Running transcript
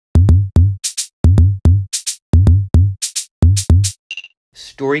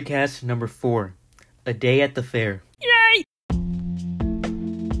Storycast number 4, A Day at the Fair. Yay!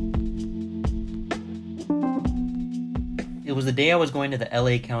 It was the day I was going to the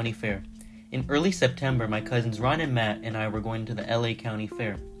LA County Fair. In early September, my cousins Ron and Matt and I were going to the LA County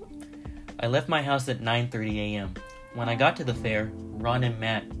Fair. I left my house at 9:30 a.m. When I got to the fair, Ron and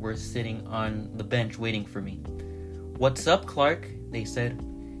Matt were sitting on the bench waiting for me. "What's up, Clark?" they said.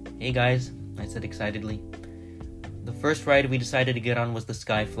 "Hey guys," I said excitedly. The first ride we decided to get on was the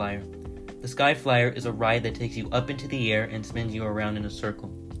Sky Flyer. The Sky Flyer is a ride that takes you up into the air and spins you around in a circle.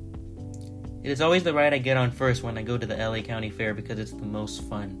 It is always the ride I get on first when I go to the LA County Fair because it's the most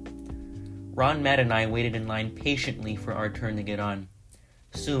fun. Ron, Matt, and I waited in line patiently for our turn to get on.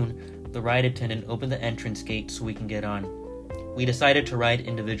 Soon, the ride attendant opened the entrance gate so we can get on. We decided to ride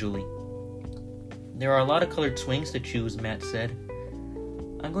individually. "There are a lot of colored swings to choose," Matt said.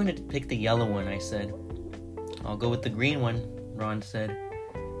 "I'm going to pick the yellow one," I said. "I'll go with the green one," Ron said.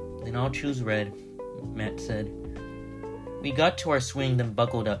 "Then I'll choose red," Matt said. We got to our swing, then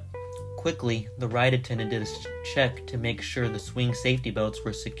buckled up. Quickly, the ride attendant did a check to make sure the swing safety belts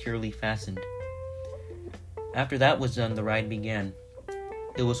were securely fastened. After that was done, the ride began.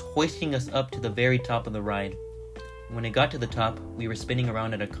 It was hoisting us up to the very top of the ride. When it got to the top, we were spinning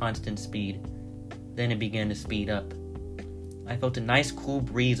around at a constant speed. Then it began to speed up. I felt a nice cool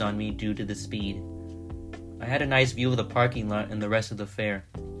breeze on me due to the speed. I had a nice view of the parking lot and the rest of the fair.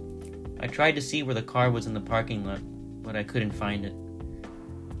 I tried to see where the car was in the parking lot, but I couldn't find it.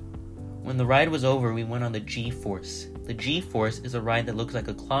 When the ride was over, we went on the G-Force. The G-Force is a ride that looks like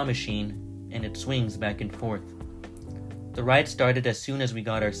a claw machine, and it swings back and forth. The ride started as soon as we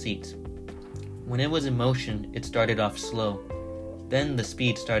got our seats. When it was in motion, it started off slow. Then the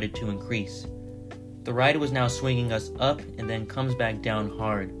speed started to increase. The ride was now swinging us up and then comes back down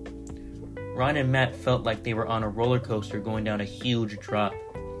hard. Ron and Matt felt like they were on a roller coaster going down a huge drop.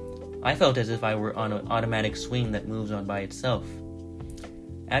 I felt as if I were on an automatic swing that moves on by itself.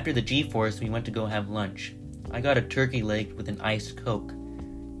 After the G-Force, we went to go have lunch. I got a turkey leg with an iced Coke.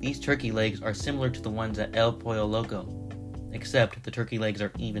 These turkey legs are similar to the ones at El Pollo Loco, except the turkey legs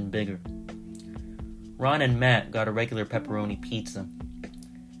are even bigger. Ron and Matt got a regular pepperoni pizza.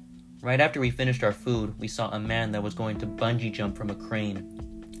 Right after we finished our food, we saw a man that was going to bungee jump from a crane.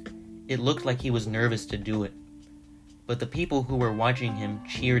 It looked like he was nervous to do it, but the people who were watching him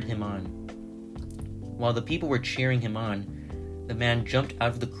cheered him on. While the people were cheering him on, the man jumped out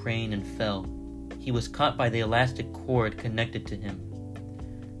of the crane and fell. He was caught by the elastic cord connected to him.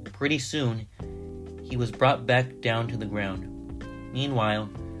 Pretty soon, he was brought back down to the ground. Meanwhile,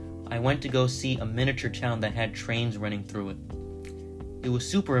 I went to go see a miniature town that had trains running through it. It was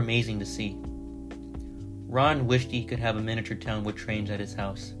super amazing to see. Ron wished he could have a miniature town with trains at his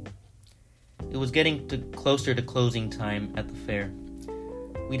house. It was getting closer to closing time at the fair.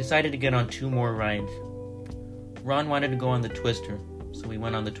 We decided to get on 2 more rides. Ron wanted to go on the Twister, so we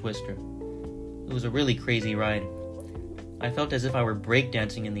went on the Twister. It was a really crazy ride. I felt as if I were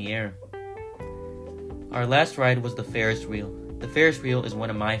breakdancing in the air. Our last ride was the Ferris wheel. The Ferris wheel is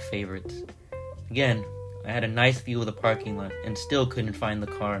one of my favorites. Again, I had a nice view of the parking lot and still couldn't find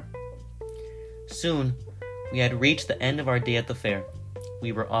the car. Soon, we had reached the end of our day at the fair.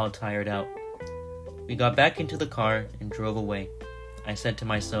 We were all tired out. We got back into the car and drove away. I said to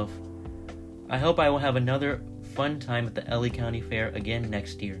myself, I hope I will have another fun time at the LA County Fair again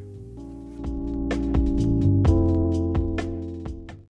next year.